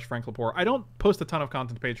patreon.com/FrankLepore. I don't post a ton of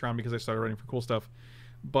content to Patreon because I started writing for cool stuff.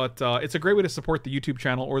 But it's a great way to support the YouTube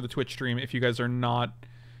channel or the Twitch stream if you guys are not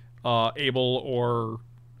able, or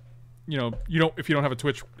if you don't have a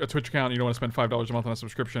Twitch account and you don't want to spend $5 a month on a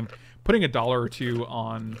subscription, putting $1 or $2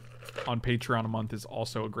 on Patreon a month is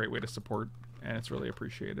also a great way to support, and it's really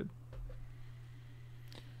appreciated.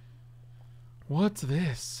 What's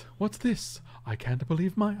this? What's this? I can't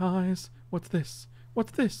believe my eyes. What's this?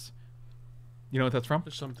 What's this? You know what that's from?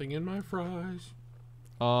 There's something in my fries.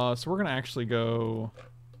 So we're gonna actually go...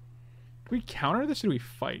 Do we counter this or do we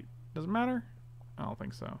fight? Does it matter? I don't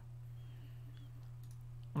think so.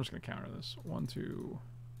 I'm just gonna counter this. 1, 2...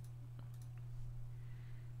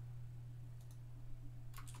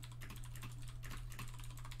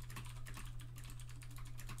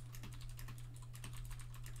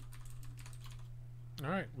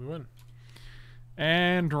 Alright, we win.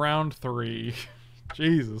 And round 3.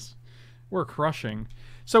 Jesus. We're crushing.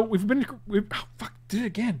 So we've fuck, did it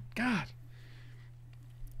again. God.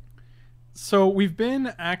 So we've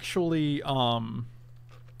been actually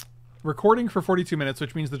recording for 42 minutes,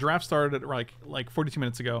 which means the draft started at like 42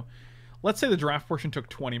 minutes ago. Let's say the draft portion took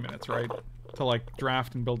 20 minutes, right? To like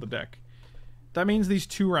draft and build the deck. That means these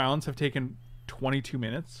 2 rounds have taken 22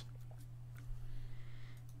 minutes.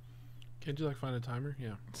 Can't you like find a timer?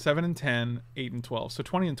 Yeah. 7 and 10, 8 and 12. So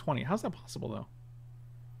 20 and 20. How's that possible though?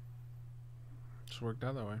 Just worked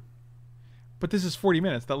out that way. But this is 40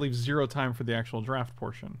 minutes. That leaves 0 time for the actual draft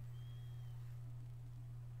portion.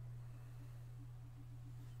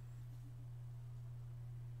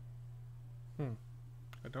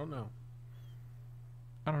 I don't know.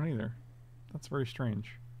 I don't either. That's very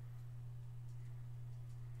strange.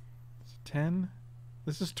 It's 10.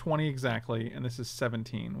 This is 20 exactly, and this is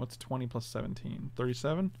 17. What's 20 plus 17?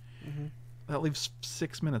 37? Mm-hmm. That leaves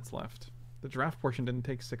 6 minutes left. The draft portion didn't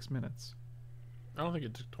take 6 minutes. I don't think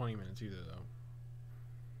it took 20 minutes either, though.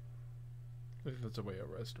 I think that's a way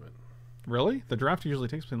overestimate. Really? The draft usually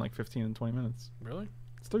takes between like 15 and 20 minutes. Really?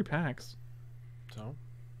 It's 3 packs. So?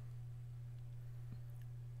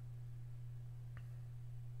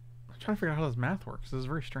 I'm trying to figure out how this math works. This is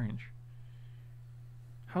very strange.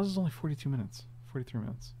 How is this only 42 minutes? 43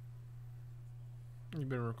 minutes. You've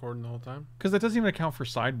been recording the whole time? Because that doesn't even account for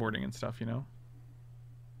sideboarding and stuff, you know?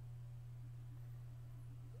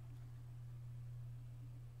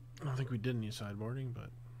 I don't think we did any sideboarding, but...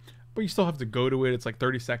 But you still have to go to it. It's like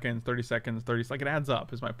 30 seconds, 30 seconds, 30... Like, it adds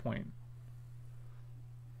up, is my point.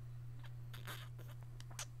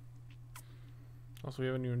 Also, we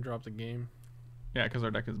haven't even dropped a game. Yeah, because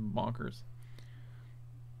our deck is bonkers.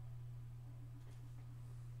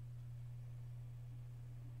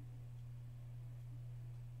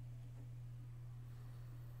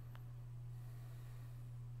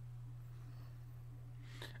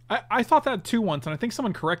 I thought that too once, and I think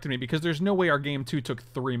someone corrected me, because there's no way our game 2 took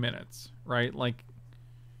 3 minutes, right? Like,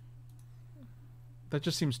 that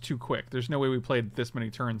just seems too quick. There's no way we played this many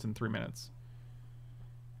turns in 3 minutes.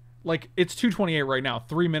 Like, it's 2:28 right now.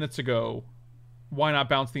 3 minutes ago, why not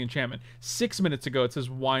bounce the enchantment? 6 minutes ago, it says,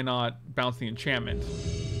 why not bounce the enchantment?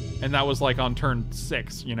 And that was like on turn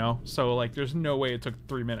 6, you know? So like, there's no way it took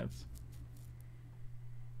 3 minutes.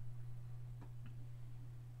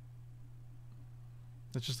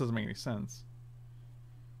 That just doesn't make any sense.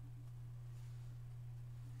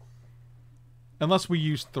 Unless we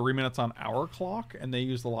use 3 minutes on our clock, and they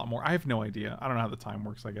used a lot more. I have no idea. I don't know how the time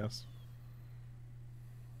works, I guess.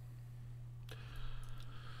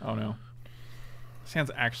 Oh, no. This hand's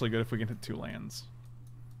actually good if we can hit 2 lands.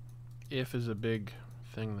 If is a big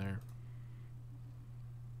thing there.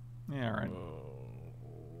 Yeah, all right.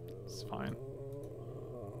 It's fine.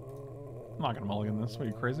 I'm not going to mulligan this. What, are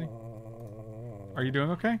you crazy? Are you doing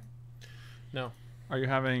okay? No. Are you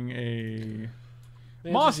having a... The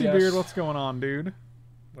answer's Mossy yes. Beard, what's going on, dude?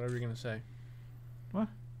 Whatever you're going to say. What?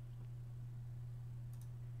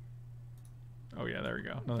 Oh, yeah, there we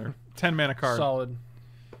go. Another 10 mana card. Solid.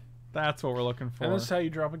 That's what we're looking for. And this is how you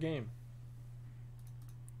drop a game.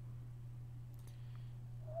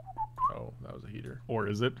 Oh, that was a heater. Or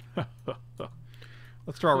is it?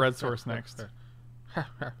 Let's draw Red Source next.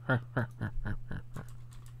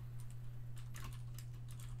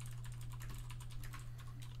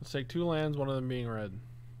 Let's take 2 lands, one of them being red.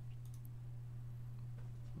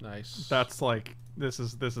 Nice. That's like this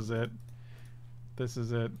is it. This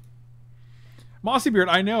is it. Mossy Beard,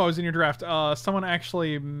 I know I was in your draft. Someone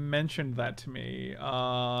actually mentioned that to me.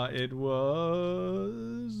 It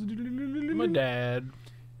was my dad.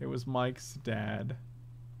 It was Mike's dad.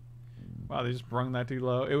 Wow, they just brung that dude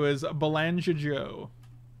low. It was Belanja Joe.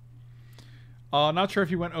 Not sure if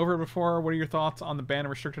you went over it before. What are your thoughts on the ban and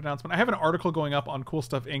restricted announcement? I have an article going up on Cool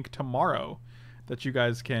Stuff Inc. tomorrow that you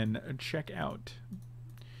guys can check out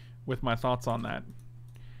with my thoughts on that.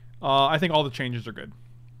 I think all the changes are good.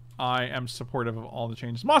 I am supportive of all the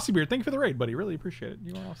changes. Mossy Beard, thank you for the raid, buddy. Really appreciate it.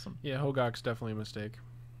 You are awesome. Yeah, Hogak's definitely a mistake.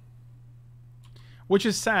 Which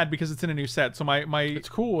is sad because it's in a new set. So my It's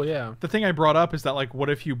cool, yeah. the thing I brought up is that, like,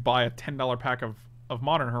 what if you buy a $10 pack of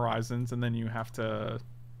Modern Horizons and then you have to...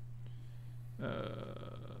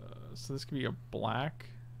 so this could be a black.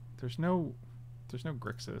 There's no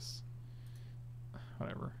Grixis.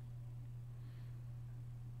 Whatever.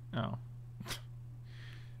 Oh.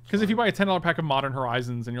 Because if you buy a $10 pack of Modern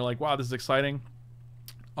Horizons and you're like, wow, this is exciting,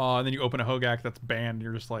 and then you open a Hogak that's banned,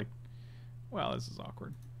 you're just like, well, this is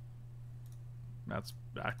awkward. That's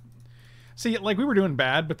bad. See, like, we were doing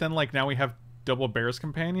bad, but then, like, now we have double Bear's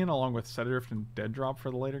Companion along with Set Adrift and Dead Drop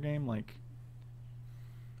for the later game. Like,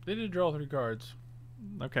 They did draw 3 cards.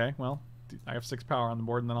 okay, well, I have 6 power on the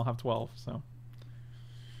board, and then I'll have 12, so.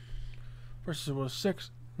 First it was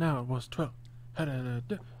 6, now it was 12. What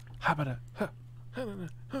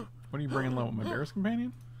are you bringing low? My Bear's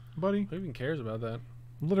Companion? Buddy? Who even cares about that?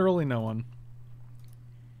 Literally no one.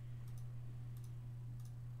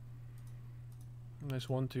 Nice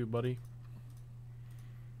 1-2, buddy.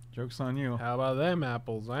 Joke's on you. How about them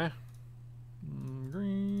apples, eh?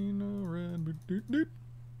 Green or red. Boop, doop, doop.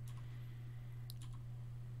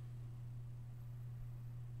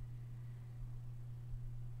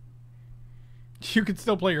 You can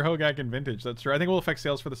still play your Hogak in Vintage. That's true. I think it will affect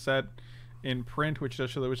sales for the set in print, which does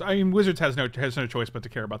show that. I mean, Wizards has no choice but to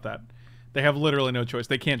care about that. They have literally no choice.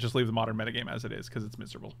 They can't just leave the modern metagame as it is because it's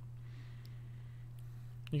miserable.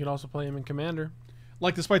 You can also play him in Commander.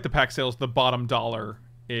 Like, despite the pack sales, the bottom dollar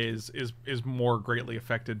is more greatly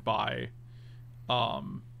affected by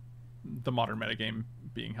the modern metagame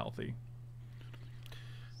being healthy.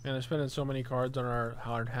 And they're spending so many cards on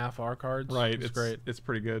our half our cards. Right, It's great. It's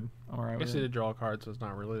pretty good. All right. I guess they did draw a card, so it's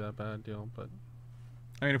not really that bad a deal. But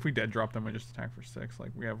I mean, if we dead drop them, we just attack for 6. Like,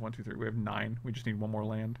 we have 1, 2, 3. We have 9. We just need 1 more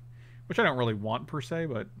land, which I don't really want per se.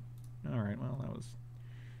 But all right. Well,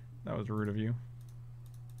 that was rude of you.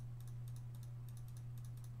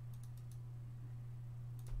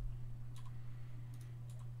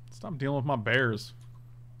 Stop dealing with my bears.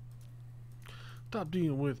 stop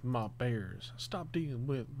dealing with my bears. Stop dealing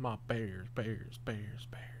with my bears. Bears.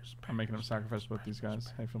 I'm making them sacrifice with these guys.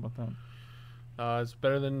 How do you feel about that? It's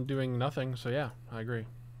better than doing nothing. So yeah, I agree.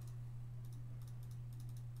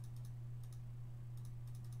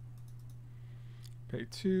 Pay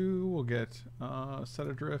 2. We'll get Set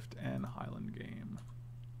Adrift and Highland Game.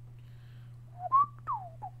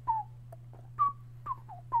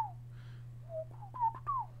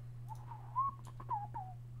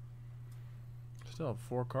 Still have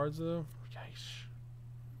 4 cards though. Yikes.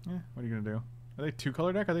 Yeah, what are you gonna do? Are they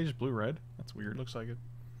 2-color deck? Are they just blue-red? That's weird. Looks like it.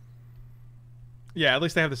 Yeah, at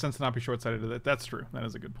least they have the sense to not be short-sighted. That's true. That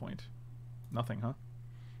is a good point. Nothing, huh?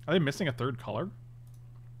 Are they missing a 3rd color?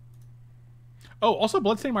 Oh, also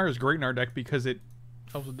Bloodstained Mire is great in our deck because it...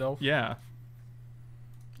 Helps with Delph. Yeah.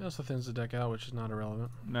 It also thins the deck out, which is not irrelevant.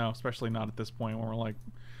 No, especially not at this point when we're like,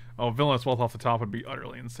 oh, Villainous Wealth off the top would be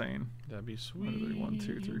utterly insane. That'd be sweet. 1,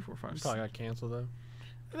 2, 3, 4, 5, 6. Probably got canceled though.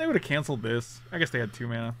 They would have canceled this. I guess they had 2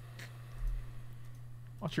 mana.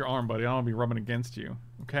 Watch your arm, buddy. I don't want to be rubbing against you.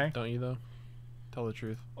 Okay? Don't you though? Tell the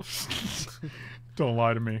truth. Don't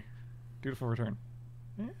lie to me. Dutiful Return.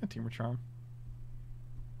 Team of Charm.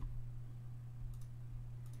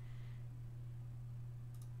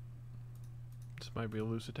 This might be a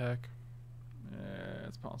loose attack.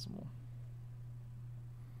 It's possible.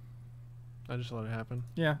 I just let it happen.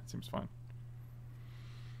 Yeah, seems fine.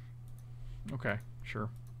 Okay, sure.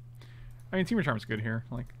 I mean, Team of Charm's good here.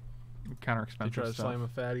 Like, counter If you expensive try to stuff. slam a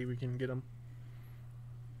fatty, we can get him.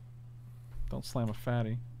 Don't slam a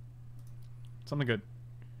fatty. Something good.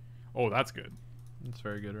 Oh, that's good. It's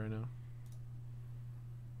very good right now.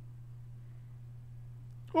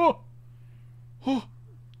 Oh! Oh!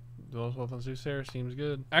 Villainous Wealth on Soothsayer seems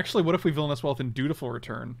good. Actually, what if we Villainous Wealth and Dutiful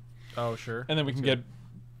Return? Oh, sure. And then we can get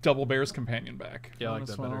double Bear's Companion back. Yeah, I like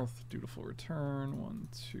that better. Wealth, Dutiful Return. 1,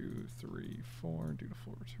 2, 3, 4.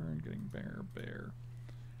 Dutiful Return. Getting Bear, Bear.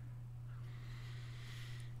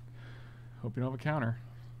 Hope you don't have a counter.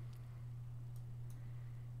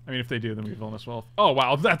 I mean, if they do, then we Villainous Wealth. Oh,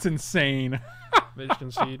 wow. That's insane. They just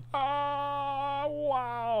concede.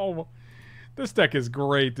 Wow. This deck is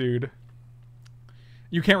great, dude.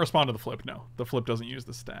 You can't respond to the flip, no. The flip doesn't use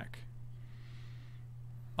the stack.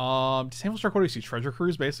 Disable Struck, what do you see? Treasure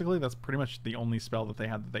Cruise, basically? That's pretty much the only spell that they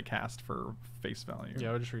had that they cast for face value. Yeah,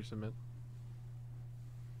 I would just resubmit.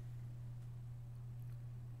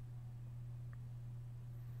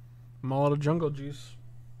 I'm all out of jungle juice.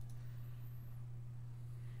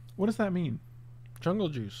 What does that mean? Jungle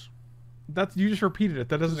juice. That's you just repeated it.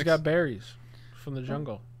 That doesn't. It's got berries from the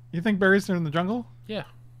jungle. You think berries are in the jungle? Yeah.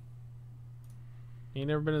 You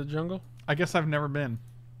never been to the jungle? I guess I've never been.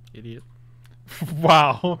 Idiot.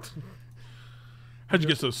 Wow. How'd you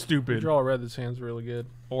get so You stupid? draw a red that sounds really good.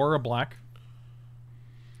 Or a black.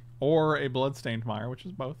 Or a bloodstained mire, which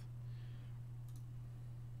is both.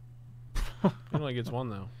 It only gets one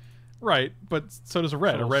though. Right, but so does a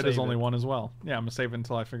red. So a we'll red is save only it. one as well. Yeah, I'm gonna save it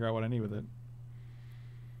until I figure out what I need with it.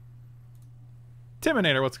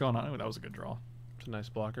 Timinator, what's going on? Ooh, that was a good draw. It's a nice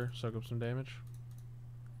blocker. Soak up some damage.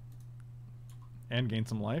 And gain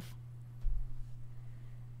some life.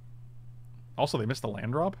 Also, they missed a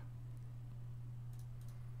land drop.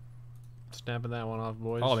 Snapping that one off,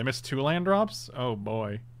 boys. Oh, they missed 2 land drops? Oh,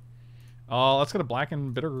 boy. Let's get a black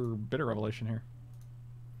and bitter revelation here.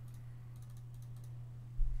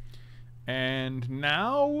 And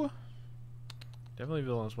now... Definitely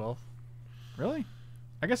Villainous Wealth. Really?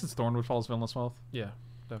 I guess it's Thornwood Falls Villainous Wealth. Yeah,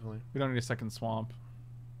 definitely. We don't need a second swamp.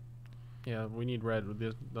 Yeah, we need red.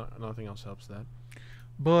 Nothing else helps that.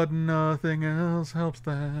 But nothing else helps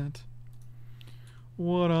that.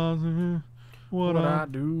 What I do. What I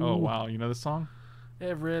do. Oh, wow. You know this song?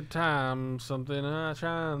 Every time something I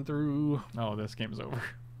shine through. Oh, this game's over.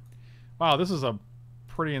 Wow, this is a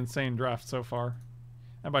pretty insane draft so far.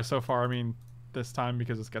 And by so far, I mean this time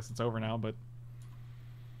because I guess it's over now, but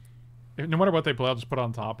no matter what they play, I'll just put it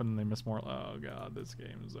on top and they miss more. Oh, God, this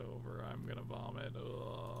game is over. I'm going to vomit.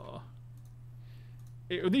 Ugh.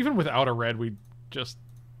 Even without a red, we're just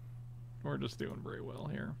doing very well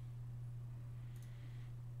here.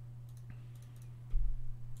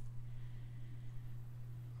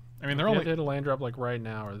 I mean, they're You only... have to hit a land drop like right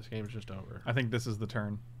now or this game's just over. I think this is the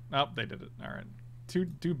turn. Oh, they did it. All right.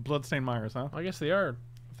 Two Bloodstained Mires, huh? I guess they are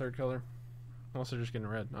third color. Unless they're just getting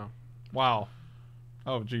red. No. Wow.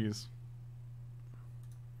 Oh, geez.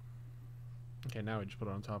 Okay, now we just put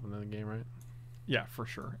it on top of the game, right? Yeah, for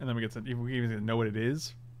sure. And then we get to... If we even know what it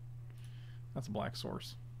is, that's a black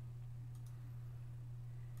source.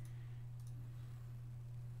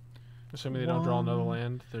 Assuming they don't draw another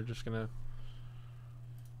land, they're just gonna...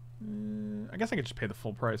 I guess I could just pay the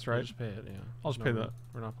full price, right? Just pay it, yeah. I'll just No, pay the...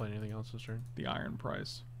 We're not playing anything else this turn. The iron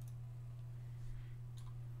price.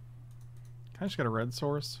 Can I just get a red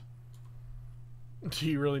source? Do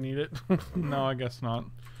you really need it? No, I guess not.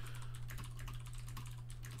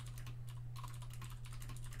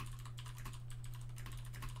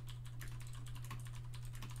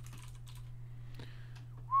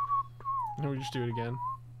 No, we just do it again.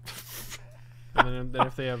 And then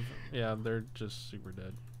if they have... Yeah, they're just super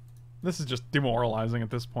dead. This is just demoralizing at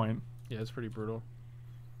this point. Yeah, it's pretty brutal.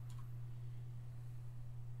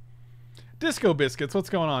 Disco Biscuits, what's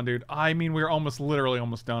going on, dude? I mean, we're literally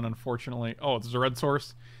almost done, unfortunately. Oh, there's a red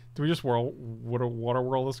source. Do we just water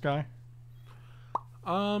whirl this guy?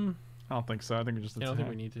 I don't think so. I think we just I attack. don't think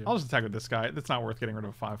we need to. I'll just attack with this guy. It's not worth getting rid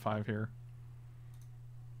of a 5/5 here.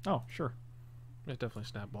 Oh, sure. It's definitely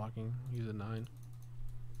snap blocking. He's a 9.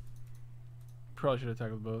 Probably should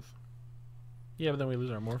attack with both. Yeah, but then we lose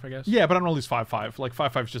our morph, I guess. Yeah, but I don't want to lose 5/5. Like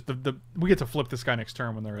 5/5 is just the we get to flip this guy next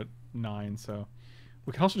turn when they're at 9. So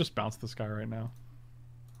we can also just bounce this guy right now.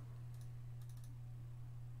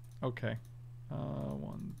 Okay.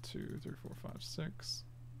 1, 2, 3, 4, 5, 6.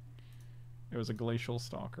 It was a glacial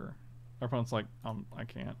stalker. Our opponent's like, I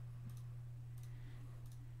can't.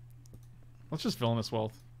 Let's just villainous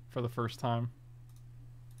wealth for the first time.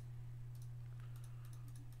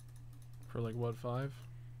 For like what, 5?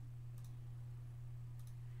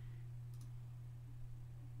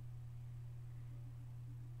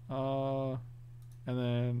 And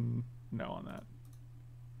then no on that.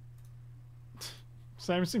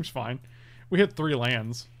 Same seems fine. We hit 3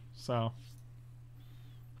 lands, so.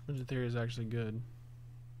 Ninja Theory is actually good.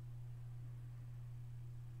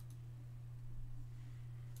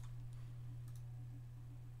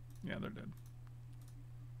 Yeah, they're dead.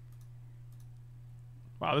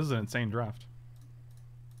 Wow, this is an insane draft.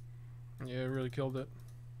 Yeah, it really killed it.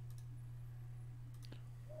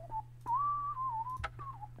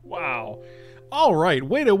 Wow. All right.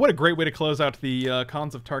 What a great way to close out the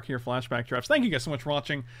Cons of Tarkir flashback drafts. Thank you guys so much for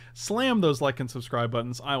watching. Slam those like and subscribe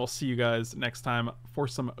buttons. I will see you guys next time for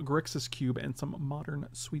some Grixis Cube and some modern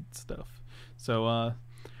sweet stuff. So,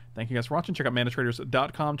 thank you guys for watching. Check out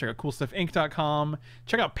manatraders.com. Check out coolstuffinc.com.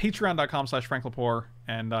 Check out patreon.com/franklepore.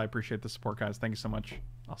 And I appreciate the support, guys. Thank you so much.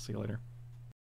 I'll see you later.